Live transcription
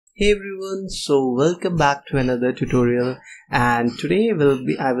Hey everyone, so welcome back to another tutorial, and today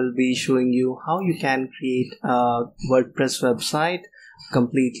I will be showing you how you can create a WordPress website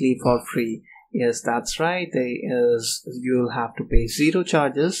completely for free. Yes, that's right. You'll have to pay zero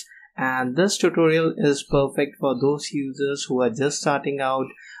charges, and this tutorial is perfect for those users who are just starting out,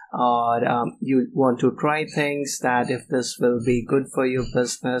 or you want to try things that if this will be good for your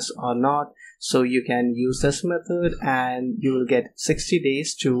business or not. So you can use this method and you will get 60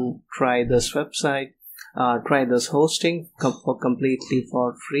 days to try this website, try this hosting for completely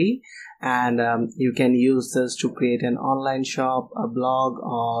for free. And you can use this to create an online shop, a blog,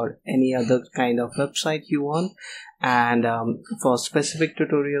 or any other kind of website you want. And for specific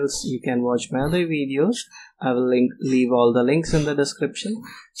tutorials, you can watch my other videos. I will leave all the links in the description.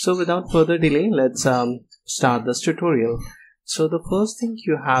 So without further delay, let's start this tutorial. So the first thing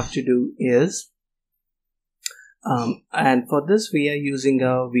you have to do is, and for this we are using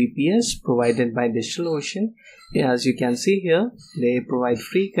a VPS provided by Digital Ocean. As you can see here, they provide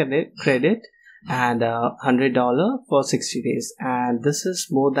free credit and $100 for 60 days, and this is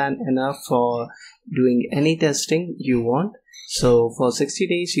more than enough for doing any testing you want. So for 60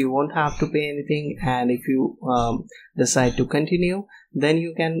 days you won't have to pay anything, and if you decide to continue, then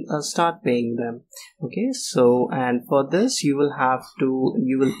you can start paying them. Okay, so and for this you will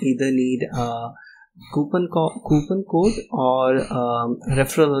either need a coupon code or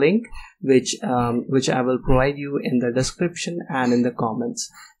referral link, which I will provide you in the description and in the comments.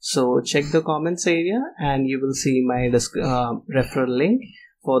 So check the comments area and you will see my referral link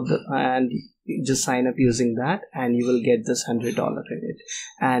and just sign up using that and you will get this $100 credit.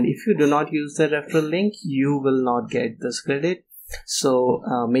 And if you do not use the referral link, you will not get this credit. So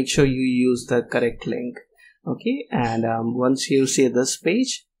make sure you use the correct link. Okay, and once you see this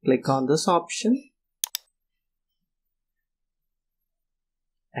page, click on this option,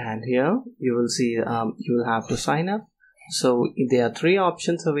 and here you will see you will have to sign up. So there are three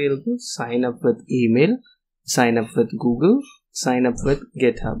options available: sign up with email, sign up with Google, sign up with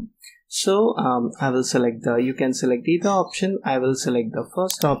GitHub. So I will select you can select either option. I will select the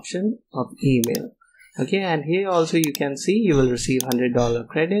first option of email. Okay, and here also you can see you will receive $100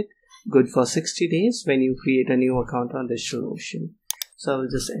 credit, good for 60 days when you create a new account on Digital Ocean. So I will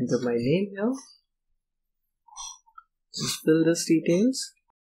just enter my name here, just fill these details,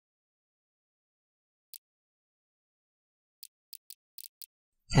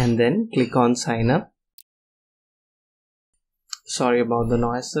 and then click on sign up. Sorry about the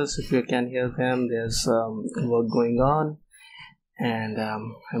noises, if you can hear them, there's work going on, and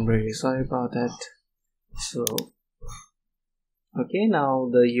I'm really sorry about that. So okay,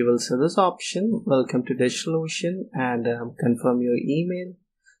 now you will see this option, welcome to Digital Ocean, and confirm your email.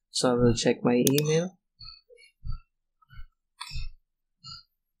 So I will check my email.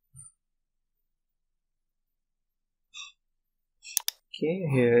 Okay,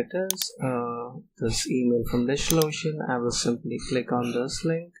 here it is, this email from Digital Ocean. I will simply click on this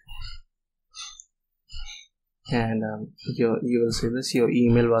link, and you will see this, your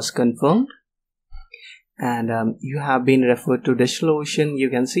email was confirmed, and you have been referred to Digital Ocean. You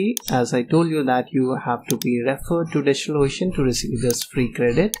can see, as I told you, that you have to be referred to Digital Ocean to receive this free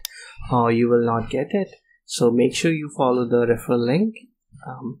credit, or you will not get it. So make sure you follow the referral link,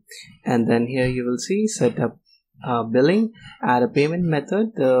 and then here you will see set up billing. Add a payment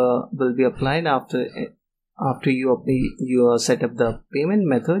method will be applied after you set up the payment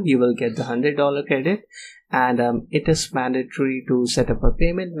method. You will get the $100 credit, and it is mandatory to set up a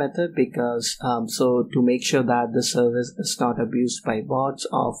payment method because so to make sure that the service is not abused by bots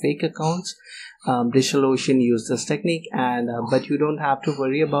or fake accounts. Digital Ocean use this technique, and but you don't have to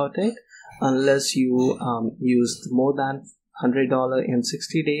worry about it unless you used more than $100 in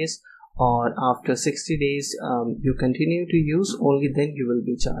 60 days, or after 60 days you continue to use, only then you will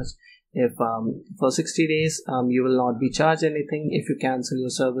be charged. If for 60 days you will not be charged anything if you cancel your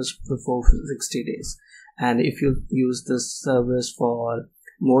service before 60 days, and if you use this service for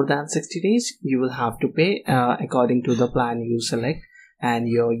more than 60 days, you will have to pay according to the plan you select and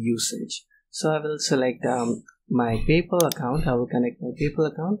your usage. So I will select my PayPal account. I will connect my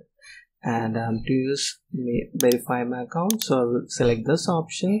PayPal account, and to verify my account, so I will select this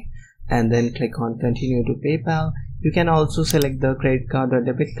option and then click on continue to PayPal. You can also select the credit card or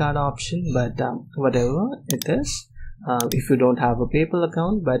debit card option, but whatever it is, if you don't have a PayPal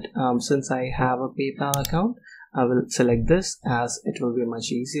account, but since I have a PayPal account, I will select this as it will be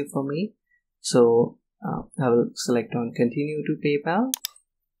much easier for me. So I will select on continue to PayPal,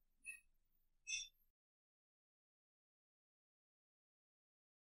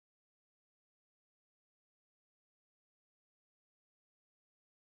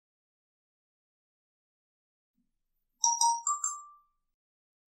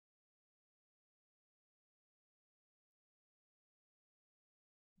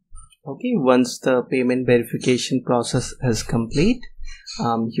 Okay, once the payment verification process is complete,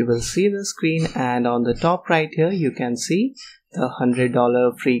 you will see the screen, and on the top right here you can see the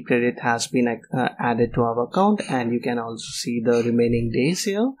 $100 free credit has been added to our account, and you can also see the remaining days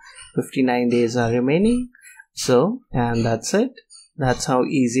here. 59 days are remaining. So, and that's it. That's how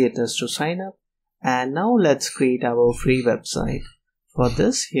easy it is to sign up. And now let's create our free website. For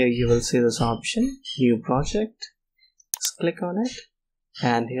this, here you will see this option, new project. Just click on it,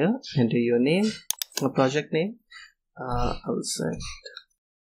 and here enter your name, a project name. I will set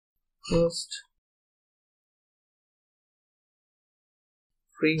first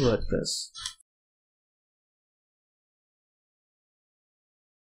free WordPress.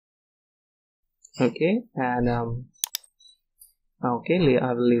 Okay, and okay,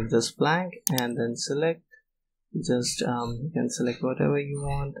 I will leave this blank, and then select. Just you can select whatever you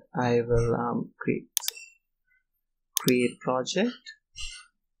want. I will create project,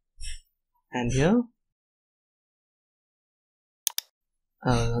 and here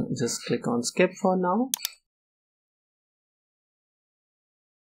just click on skip for now,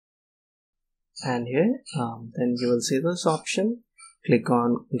 and here then you will see this option. Click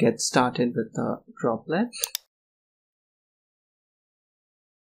on get started with the droplet,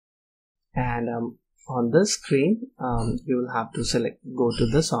 and on this screen you will have to go to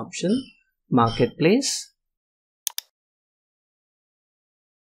this option, marketplace.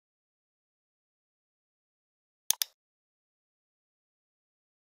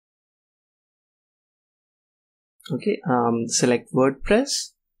 Okay, select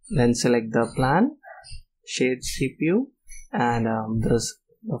WordPress, then select the plan, shared CPU, and this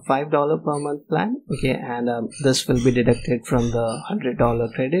 $5 per month plan. Okay, and this will be deducted from the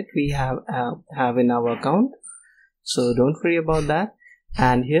 $100 credit we have in our account, so don't worry about that.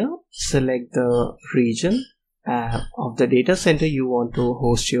 And here select the region of the data center you want to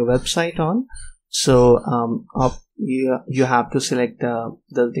host your website on. So you have to select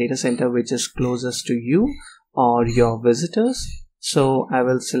the data center which is closest to you or your visitors. So I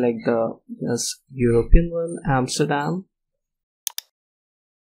will select this European one, Amsterdam.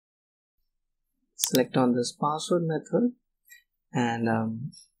 Select on this password method,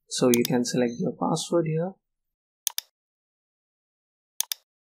 and so you can select your password here.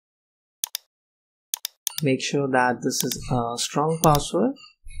 Make sure that this is a strong password,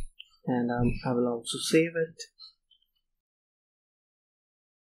 and I will also save it.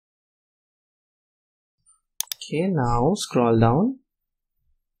 Okay, now scroll down.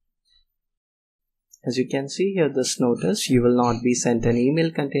 As you can see here, this notice, you will not be sent an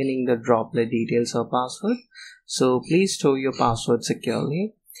email containing the droplet details or password. So please store your password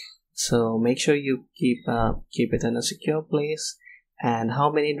securely. So make sure you keep it in a secure place. And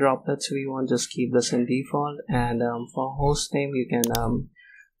how many droplets we want, just keep this in default. And for host name, you can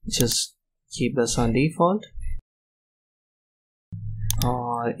just keep this on default.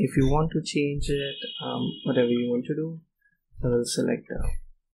 Or if you want to change it, whatever you want to do, I will select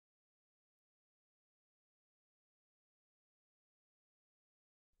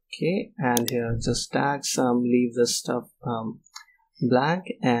okay, and here just tags, leave this stuff blank,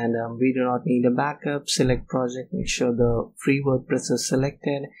 and we do not need a backup. Select project, make sure the free WordPress is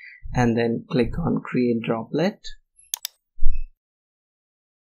selected, and then click on create droplet.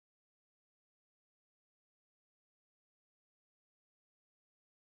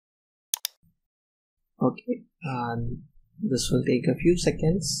 Okay, and this will take a few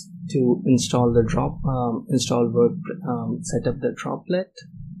seconds to install the set up the droplet.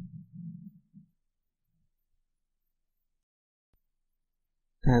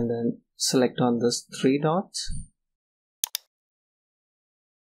 And then select on this 3 dots.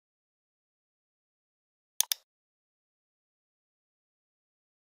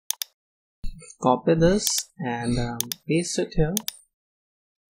 Copy this and paste it here.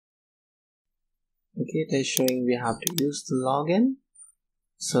 Okay, it is showing we have to use the login.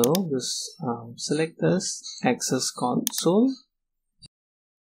 So just select this, access console.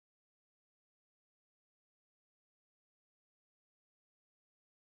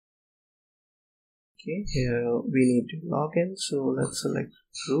 Okay, here we need to log in, so let's select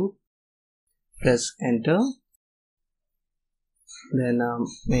root, press enter. Then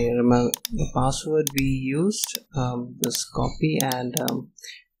remember the password we used, just copy and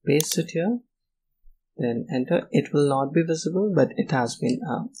paste it here, then enter. It will not be visible, but it has been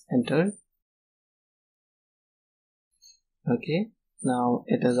entered. Okay, now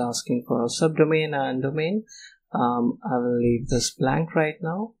it is asking for a subdomain and domain. I will leave this blank right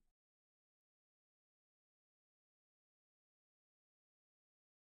now.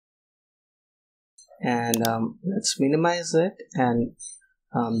 And let's minimize it and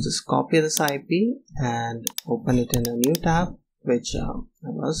just copy this IP and open it in a new tab, which I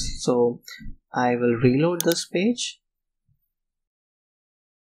was. So I will reload this page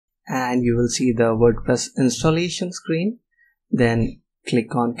and you will see the WordPress installation screen. Then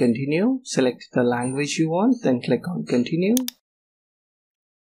click on continue, select the language you want, then click on continue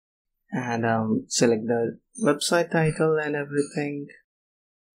and select the website title and everything.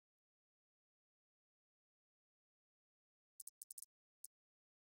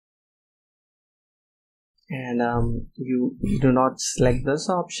 And you do not select this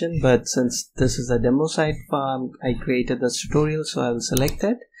option, but since this is a demo site I created this tutorial, so I will select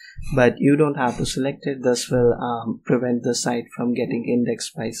it, but you don't have to select it. This will prevent the site from getting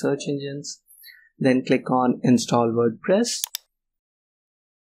indexed by search engines. Then click on install WordPress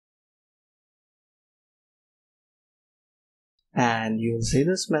and you will see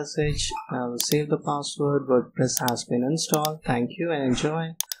this message. I will save the password. WordPress has been installed. Thank you and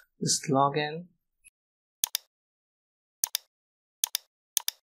enjoy. Just log in.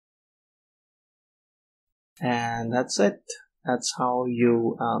 And that's it. That's how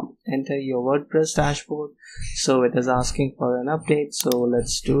you enter your WordPress dashboard. So it is asking for an update, so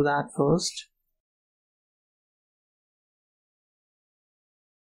let's do that first.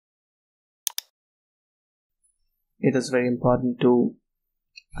 It is very important to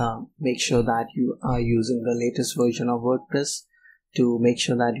make sure that you are using the latest version of WordPress to make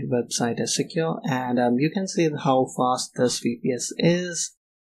sure that your website is secure. And you can see how fast this VPS is.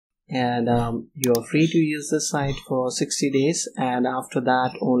 And you're free to use the site for 60 days, and after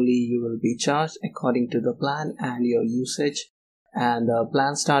that only you will be charged according to the plan and your usage. And the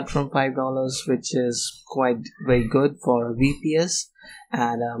plan start from $5, which is quite very good for a VPS,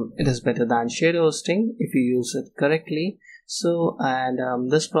 and it is better than shared hosting if you use it correctly. So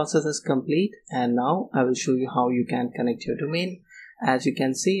this process is complete, and now I will show you how you can connect your domain. As you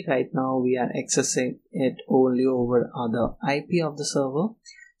can see right now we are accessing it only over the IP of the server.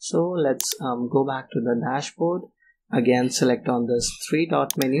 So let's go back to the dashboard. Again, select on this three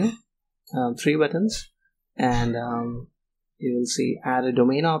dot menu, three buttons, and you will see add a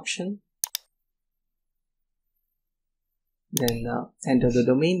domain option. Then enter the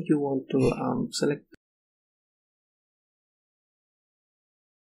domain you want to select.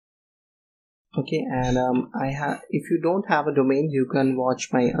 Okay, and if you don't have a domain, you can watch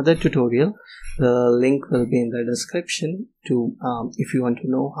my other tutorial. The link will be in the description to if you want to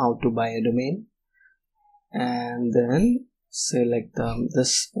know how to buy a domain. And then select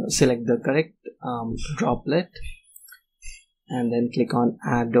select the correct droplet and then click on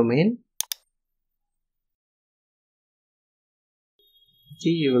add domain.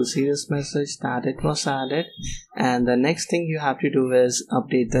 You will see this message that it was added, and the next thing you have to do is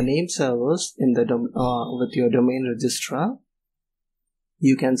update the name servers in the with your domain registrar.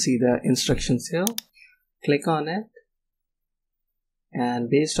 You can see the instructions here. Click on it, and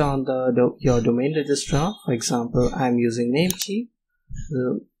based on your domain registrar, for example I'm using Namecheap,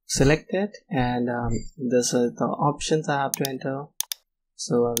 select it, and this are the options I have to enter.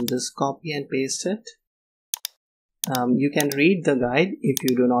 So I will just copy and paste it. You can read the guide if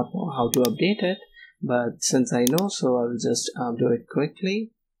you do not know how to update it, but since I know, so I will just do it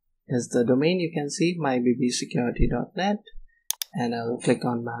quickly. Is the domain you can see mybbsecurity.net, and I will click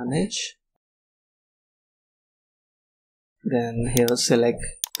on manage. Then here select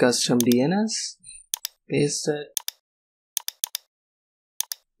custom DNS, paste it,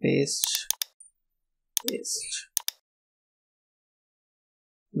 paste.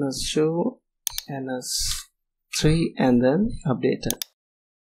 Let's show NS3 and then update it.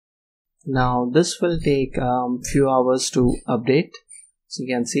 Now this will take few hours to update. So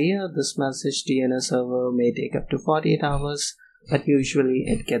you can see here this message DNS server may take up to 48 hours, but usually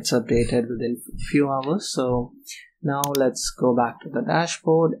it gets updated within few hours. So now let's go back to the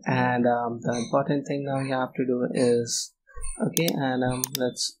dashboard, and the important thing now you have to do is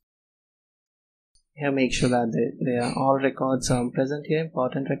let's here make sure that they are all records present here,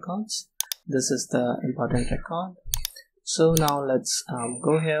 important records. This is the important record. So now let's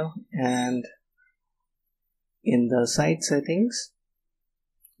go here, and in the site settings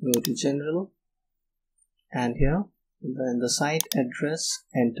go to general, and here in the site address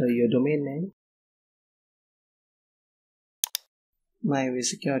enter your domain name,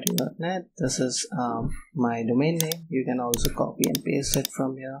 mybbsecurity.net. This is my domain name. You can also copy and paste it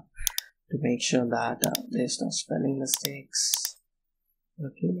from here to make sure that there's no spelling mistakes.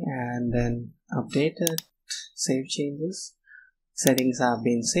 Okay, and then update it, save changes. Settings have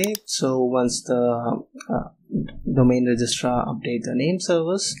been saved. So once the domain registrar update the name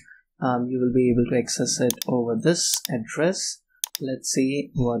servers, you will be able to access it over this address, let's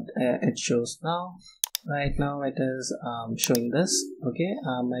see what it shows now. Right now it is showing this. Okay,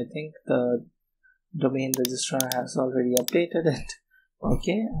 I think the domain registrar has already updated it.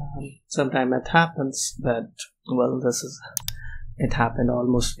 Okay, sometime it happens, but well, it happened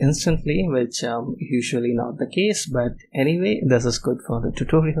almost instantly, which usually not the case. But anyway, this is good for the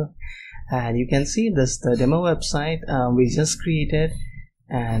tutorial. And you can see this the demo website we just created,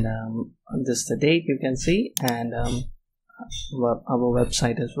 and this the date you can see, and our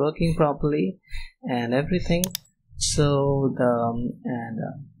website is working properly and everything. So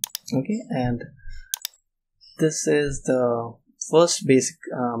okay, and this is the first basic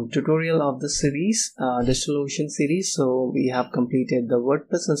tutorial of the series, Digital Ocean series. So we have completed the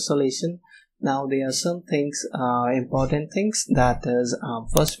WordPress installation. Now there are some things, important things, that is,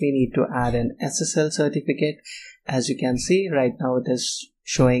 first we need to add an SSL certificate. As you can see right now it is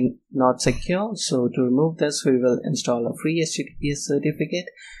showing not secure, so to remove this we will install a free HTTPS certificate.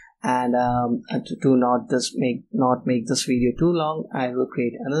 And to not make this video too long, I will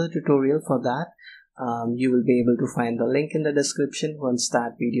create another tutorial for that. You will be able to find the link in the description once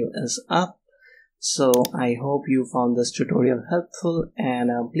that video is up. So I hope you found this tutorial helpful, and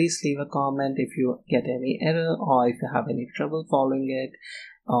please leave a comment if you get any error or if you have any trouble following it,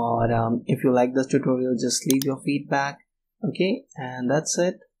 or if you like this tutorial, just leave your feedback. Okay, and that's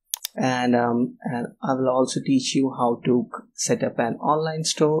it. And I will also teach you how to set up an online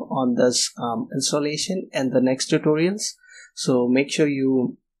store on this installation in the next tutorials. So make sure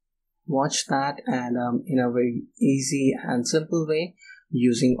you watch that, and in a very easy and simple way,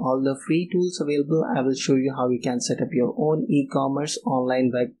 using all the free tools available, I will show you how you can set up your own e-commerce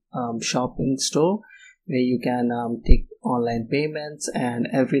online web shopping store, where you can take online payments and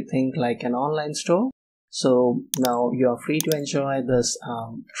everything like an online store. So now you are free to enjoy this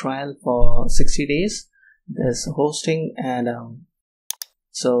trial for 60 days, this hosting. And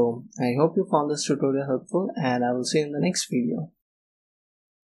so I hope you found this tutorial helpful, and I will see you in the next video.